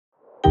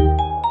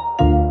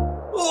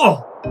Oh!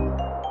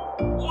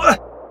 What?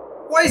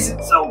 Why is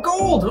it so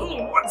cold?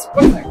 Oh, what's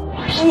that?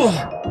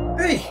 Oh,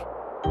 hey!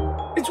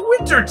 It's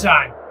winter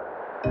time!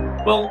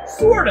 Well,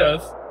 sort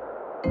of.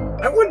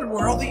 I wonder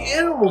where all the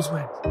animals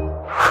went.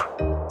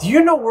 Do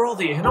you know where all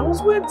the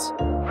animals went?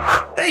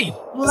 Hey,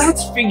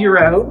 let's figure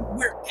out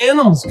where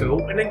animals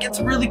go when it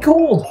gets really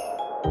cold.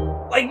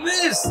 Like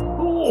this.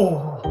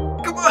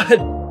 Oh, come on.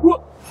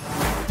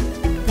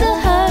 The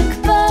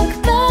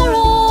Huckbuck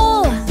Barrel.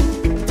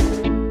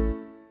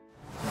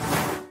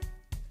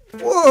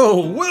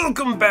 Whoa,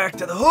 welcome back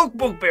to the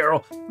Huckbuck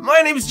Barrel.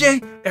 My name's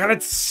Jay, and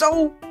it's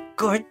so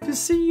good to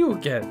see you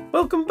again.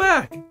 Welcome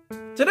back.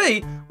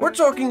 Today, we're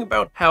talking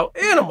about how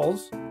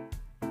animals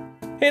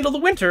handle the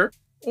winter,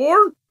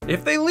 or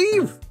if they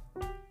leave.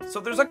 So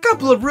there's a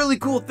couple of really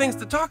cool things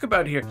to talk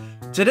about here.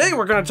 Today,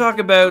 we're going to talk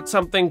about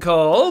something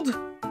called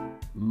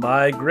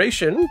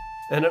migration,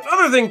 and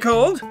another thing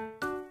called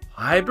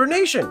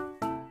hibernation.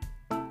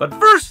 But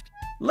first,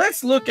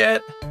 let's look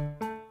at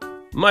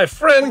my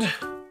friend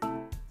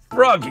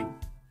Froggy.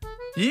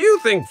 Do you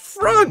think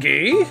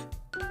Froggy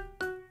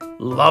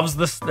loves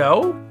the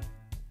snow?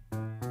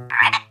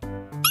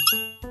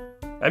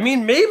 I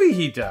mean, maybe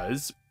he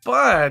does,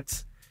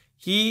 but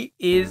he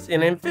is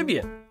an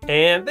amphibian,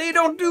 and they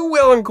don't do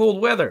well in cold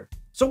weather.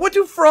 So what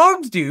do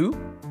frogs do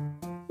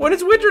when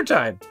it's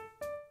wintertime?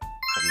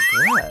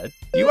 I'm glad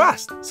you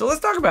asked, so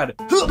let's talk about it.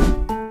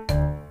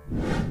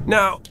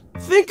 Now,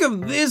 think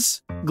of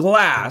this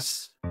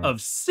glass of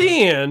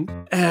sand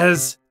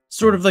as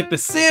sort of like the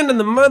sand and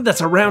the mud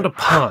that's around a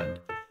pond.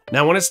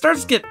 Now, when it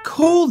starts to get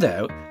cold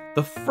out,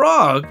 the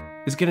frog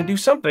is gonna do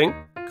something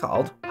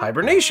called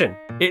hibernation.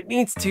 It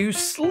needs to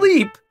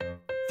sleep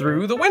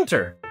through the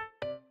winter.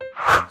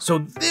 So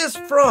this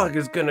frog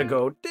is gonna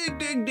go dig,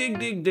 dig, dig,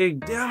 dig,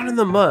 dig down in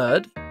the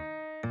mud,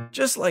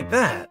 just like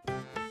that.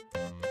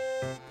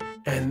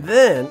 And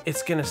then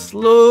it's gonna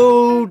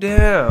slow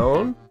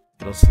down.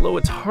 It'll slow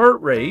its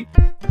heart rate,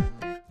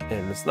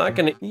 and it's not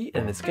gonna eat,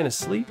 and it's gonna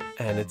sleep,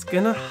 and it's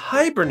gonna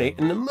hibernate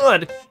in the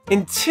mud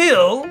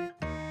until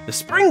the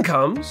spring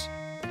comes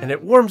and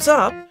it warms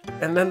up,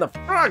 and then the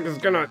frog is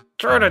gonna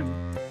try to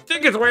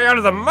dig its way out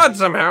of the mud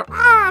somehow.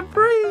 Ah,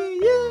 free,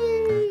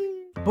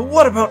 yay! But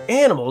what about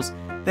animals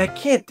that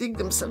can't dig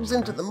themselves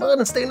into the mud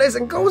and stay nice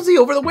and cozy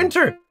over the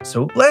winter?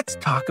 So let's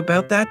talk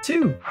about that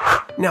too.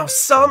 Now,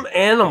 some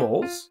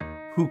animals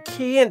who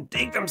can't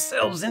dig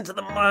themselves into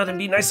the mud and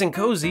be nice and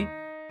cozy,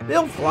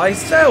 they'll fly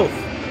south.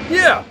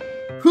 Yeah.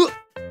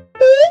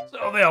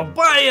 So they'll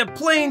buy a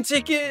plane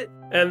ticket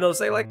and they'll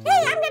say like,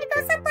 Hey, I'm gonna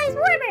go someplace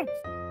warmer.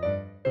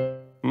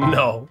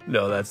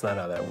 No, that's not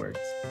how that works.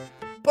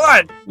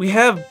 But we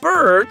have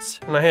birds,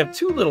 and I have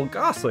two little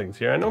goslings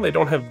here. I know they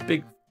don't have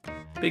big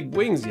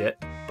wings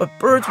yet, but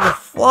birds will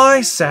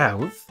fly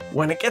south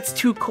when it gets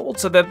too cold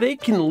so that they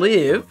can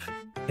live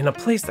in a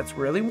place that's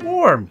really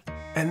warm.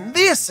 And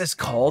this is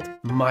called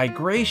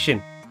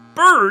migration.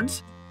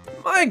 Birds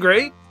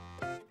migrate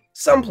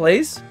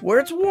someplace where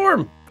it's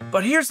warm.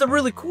 But here's the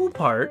really cool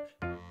part,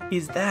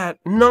 is that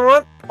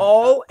not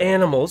all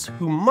animals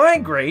who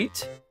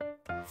migrate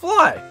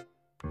fly.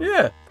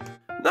 Yeah,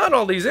 not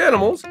all these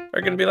animals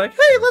are gonna be like,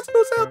 hey, let's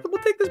go south and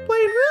we'll take this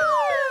plane.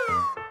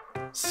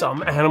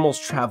 Some animals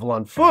travel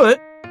on foot,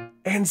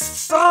 and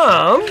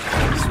some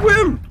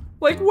swim,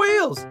 like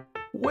whales.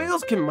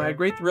 Whales can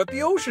migrate throughout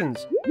the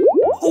oceans.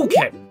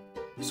 Okay,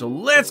 so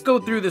let's go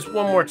through this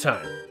one more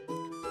time.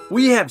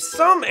 We have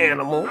some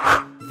animals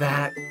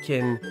that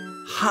can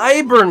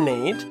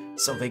hibernate,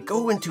 so they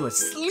go into a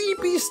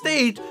sleepy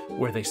state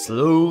where they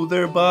slow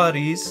their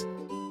bodies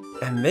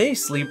and they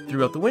sleep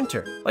throughout the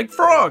winter, like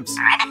frogs.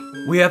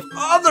 We have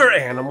other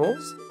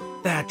animals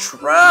that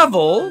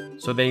travel,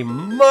 so they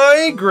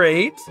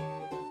migrate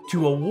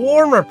to a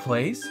warmer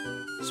place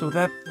so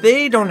that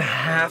they don't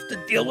have to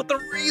deal with the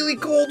really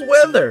cold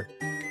weather.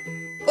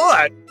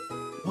 But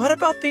what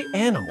about the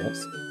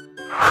animals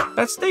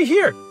that stay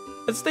here,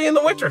 that stay in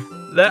the winter,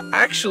 that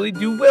actually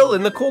do well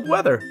in the cold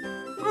weather?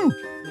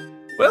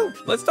 Well,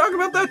 let's talk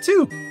about that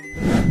too.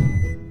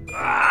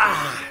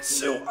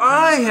 So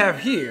I have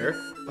here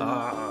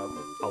a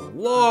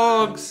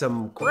log,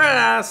 some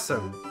grass,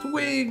 some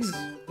twigs,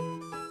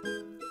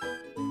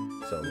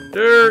 some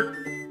dirt.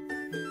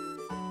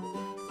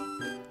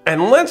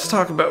 And let's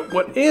talk about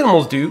what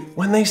animals do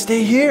when they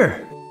stay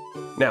here.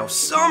 Now,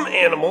 some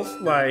animals,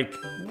 like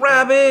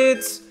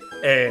rabbits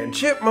and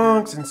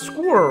chipmunks and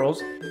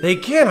squirrels, they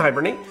can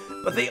hibernate,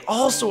 but they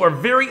also are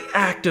very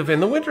active in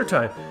the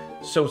wintertime.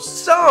 So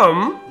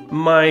some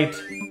might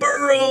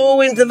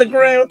burrow into the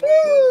ground,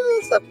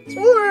 it's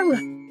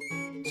warm,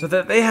 so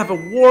that they have a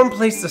warm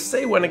place to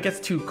stay when it gets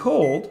too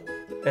cold.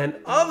 And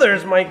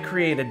others might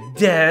create a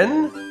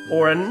den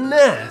or a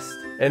nest.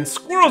 And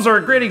squirrels are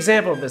a great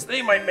example of this.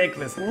 They might make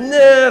this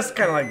nest,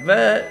 kind of like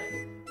that,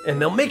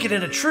 and they'll make it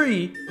in a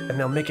tree, and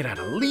they'll make it out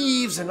of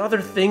leaves and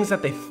other things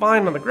that they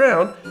find on the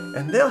ground,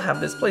 and they'll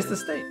have this place to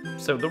stay.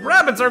 So the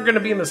rabbits aren't gonna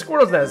be in the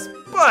squirrel's nest,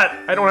 but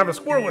I don't have a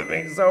squirrel with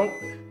me, so.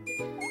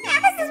 Yeah,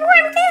 this is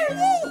warm too.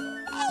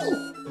 Hey,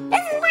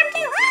 this is warm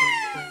too.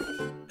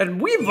 And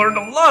we've learned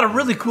a lot of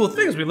really cool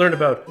things. We learned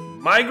about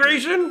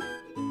migration,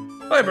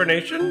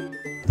 hibernation,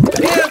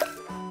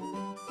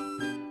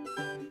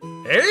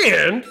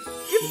 and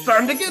it's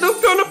time to get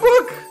hooked on a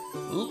book.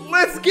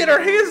 Let's get our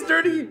hands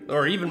dirty,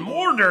 or even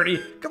more dirty.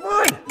 Come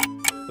on.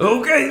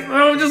 Okay,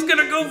 I'm just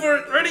gonna go for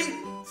it. Ready,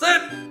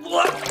 set,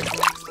 look.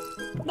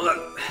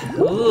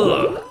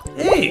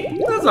 Hey,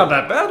 that's not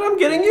that bad. I'm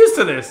getting used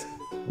to this.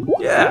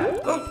 Yeah.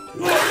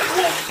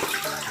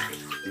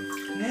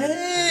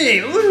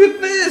 Hey, look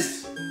at this.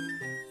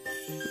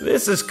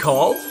 This is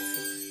called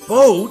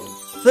Bote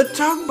the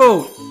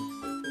Tugboat.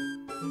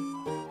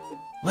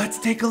 Let's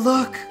take a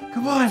look.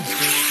 Come on.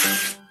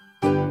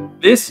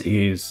 This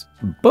is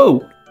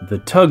Bote the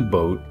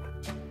Tugboat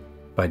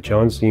by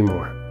John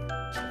Seymour.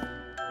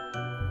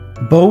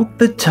 Bote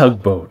the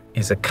Tugboat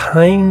is a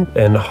kind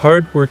and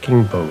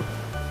hard-working boat.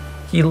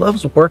 He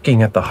loves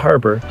working at the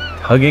harbor,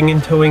 tugging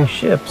and towing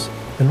ships,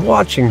 and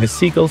watching the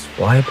seagulls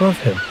fly above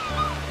him.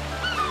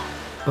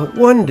 But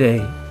one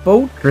day,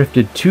 Bote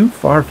drifted too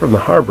far from the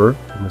harbor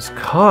and was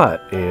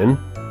caught in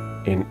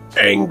an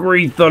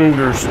angry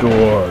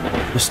thunderstorm.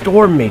 The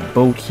storm made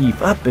Bote heave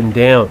up and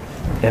down,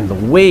 and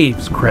the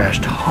waves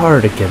crashed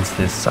hard against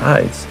his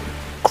sides.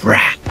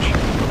 Crash!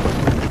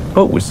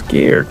 Bote was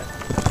scared.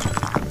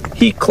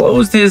 He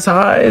closed his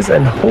eyes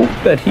and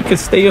hoped that he could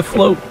stay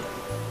afloat.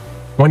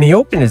 When he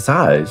opened his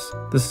eyes,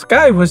 the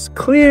sky was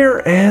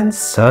clear and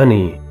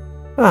sunny.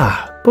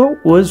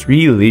 Bote was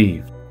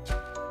relieved.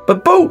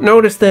 But Bote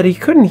noticed that he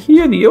couldn't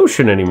hear the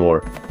ocean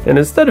anymore, and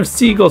instead of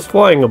seagulls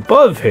flying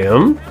above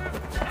him,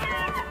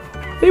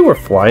 they were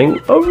flying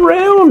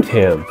around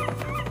him.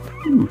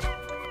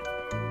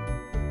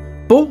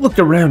 Bote looked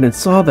around and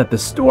saw that the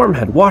storm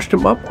had washed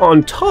him up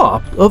on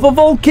top of a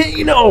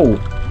volcano.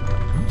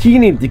 He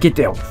needed to get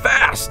down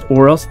fast,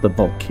 or else the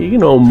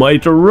volcano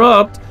might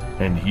erupt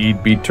and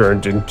he'd be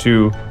turned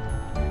into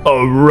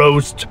a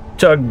roast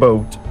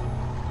tugboat.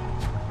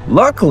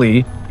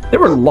 Luckily, there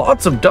were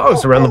lots of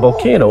dogs around the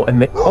volcano,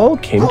 and they all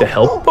came to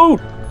help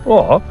Bote.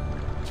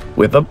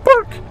 With a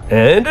bark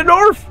and an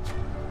arf.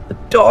 The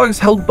dogs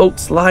helped Bote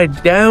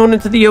slide down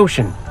into the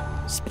ocean.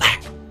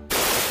 Splash!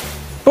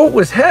 Bote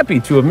was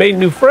happy to have made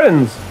new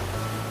friends.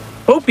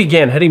 Bote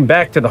began heading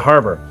back to the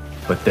harbor,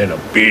 but then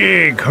a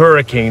big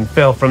hurricane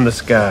fell from the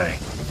sky.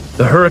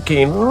 The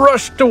hurricane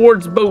rushed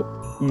towards Bote,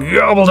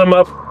 gobbled him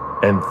up,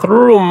 and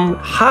threw him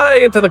high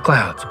into the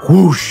clouds.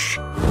 Whoosh!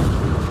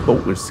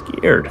 Bote was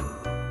scared.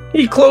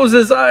 He closed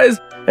his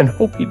eyes and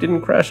hoped he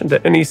didn't crash into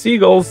any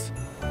seagulls.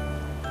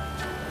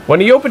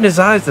 When he opened his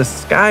eyes, the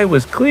sky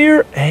was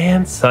clear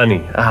and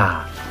sunny.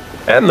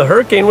 And the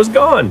hurricane was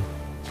gone.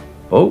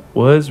 Bote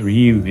was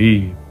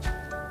relieved.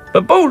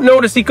 But Bote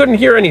noticed he couldn't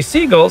hear any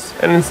seagulls,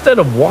 and instead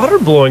of water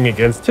blowing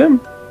against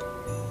him,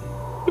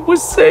 it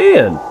was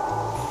sand.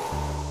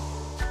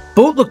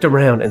 Bote looked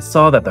around and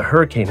saw that the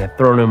hurricane had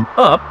thrown him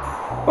up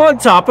on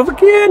top of a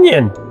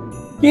canyon.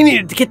 He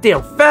needed to get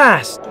down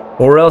fast,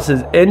 or else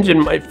his engine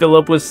might fill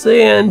up with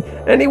sand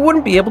and he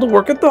wouldn't be able to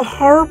work at the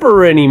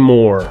harbor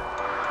anymore.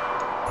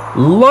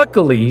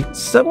 Luckily,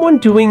 someone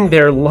doing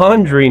their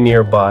laundry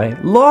nearby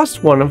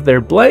lost one of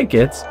their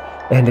blankets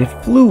and it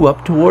flew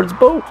up towards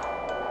Bote.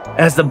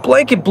 As the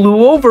blanket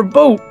blew over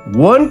Bote,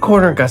 one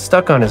corner got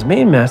stuck on his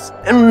mainmast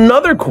and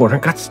another corner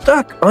got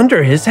stuck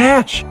under his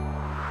hatch.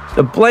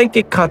 The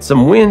blanket caught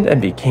some wind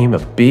and became a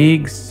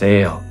big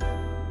sail.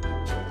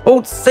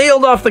 Bote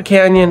sailed off the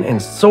canyon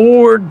and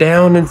soared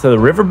down into the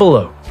river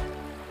below.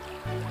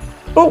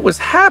 Bote was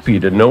happy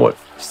to know what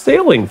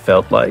sailing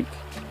felt like.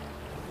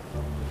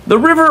 The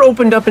river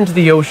opened up into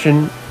the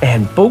ocean,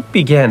 and Bote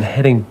began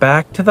heading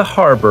back to the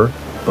harbor,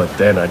 but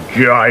then a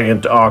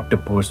giant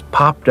octopus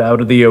popped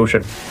out of the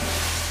ocean.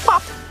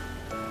 Pop!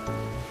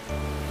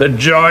 The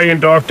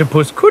giant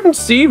octopus couldn't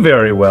see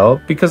very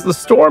well because the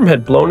storm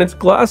had blown its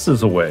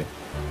glasses away,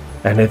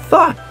 and it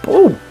thought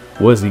Bote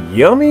was a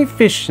yummy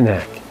fish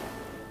snack.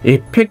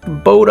 It picked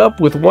Bote up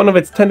with one of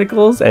its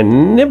tentacles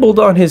and nibbled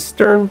on his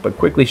stern, but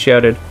quickly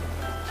shouted,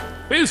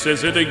 "This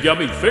isn't a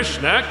yummy fish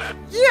snack."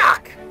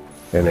 "Yuck!"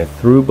 And it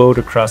threw Bote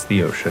across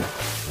the ocean.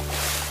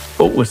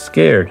 Bote was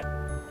scared.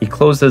 He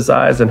closed his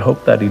eyes and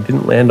hoped that he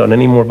didn't land on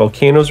any more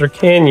volcanoes or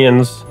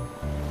canyons.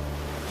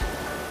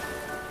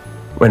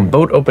 When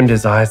Bote opened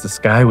his eyes, the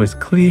sky was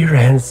clear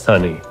and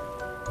sunny.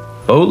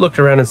 Bote looked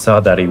around and saw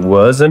that he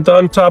wasn't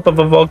on top of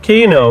a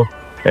volcano,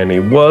 and he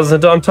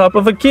wasn't on top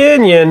of a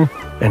canyon,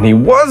 and he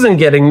wasn't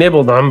getting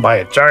nibbled on by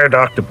a giant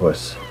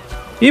octopus.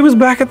 He was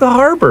back at the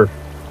harbor.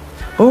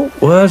 Bote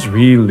was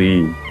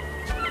relieved.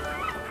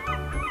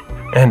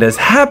 And as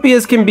happy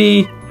as can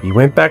be, he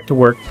went back to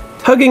work,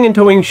 tugging and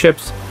towing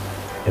ships,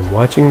 and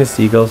watching the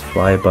seagulls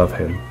fly above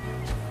him.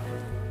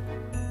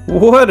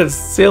 What a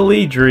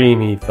silly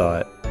dream, he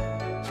thought.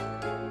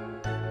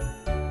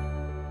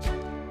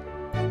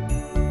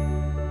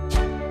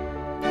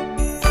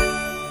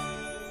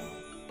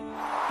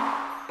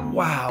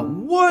 Wow,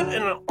 what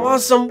an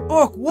awesome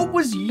book! What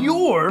was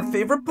your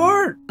favorite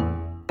part?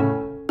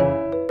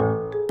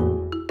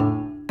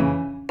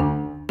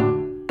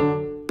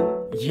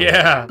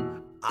 Yeah,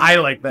 I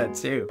like that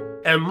too.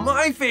 And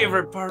my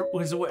favorite part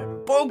was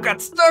when Bote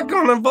got stuck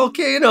on a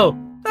volcano.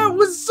 That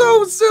was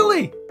so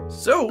silly.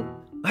 So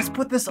let's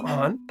put this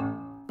on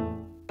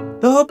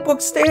the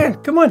hookbook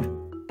stand. Come on.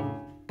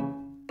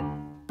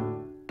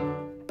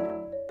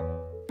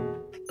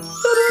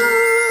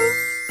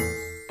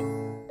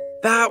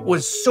 That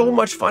was so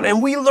much fun,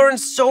 and we learned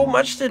so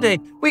much today.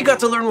 We got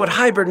to learn what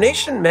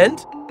hibernation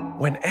meant,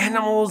 when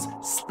animals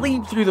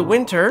sleep through the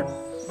winter.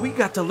 We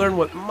got to learn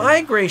what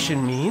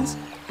migration means,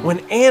 when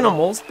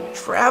animals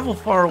travel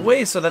far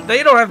away so that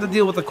they don't have to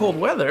deal with the cold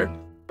weather.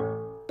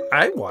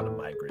 I want to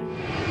migrate.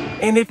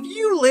 And if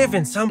you live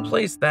in some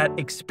place that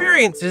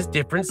experiences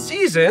different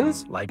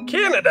seasons, like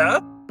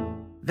Canada,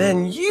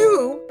 then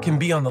you can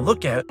be on the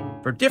lookout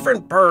for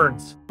different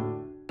birds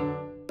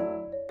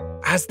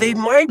as they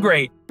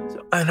migrate.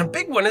 And a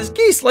big one is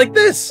geese like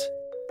this.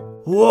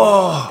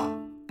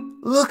 Whoa,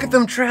 look at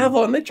them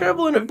travel, and they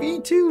travel in a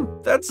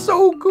V2. That's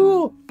so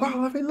cool.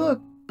 Wow, let me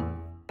look.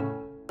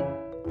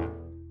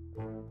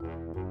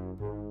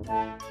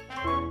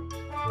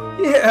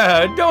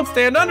 Yeah, don't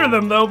stand under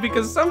them though,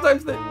 because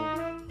sometimes they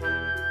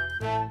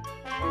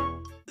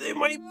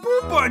might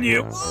poop on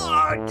you.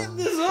 Oh, get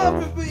this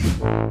off of me.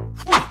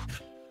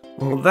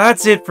 Well,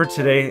 that's it for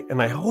today,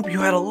 and I hope you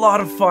had a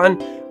lot of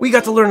fun. We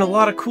got to learn a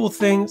lot of cool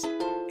things.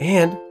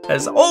 And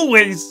as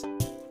always,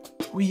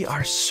 we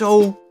are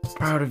so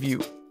proud of you.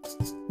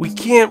 We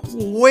can't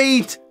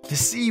wait to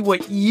see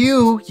what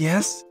you,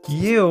 yes,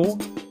 you,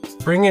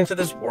 bring into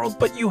this world.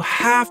 But you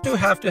have to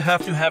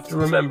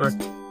remember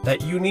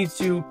that you need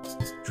to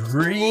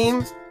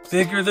dream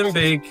bigger than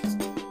big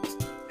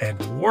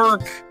and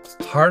work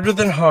harder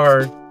than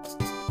hard.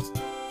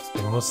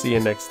 And we'll see you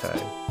next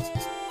time.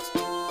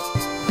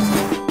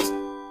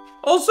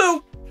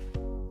 Also,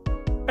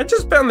 I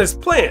just found this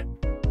plant.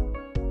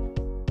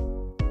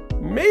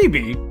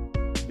 Maybe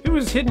it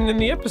was hidden in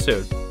the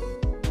episode.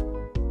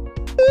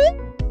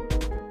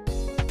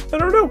 I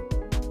don't know.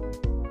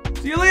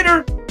 See you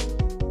later.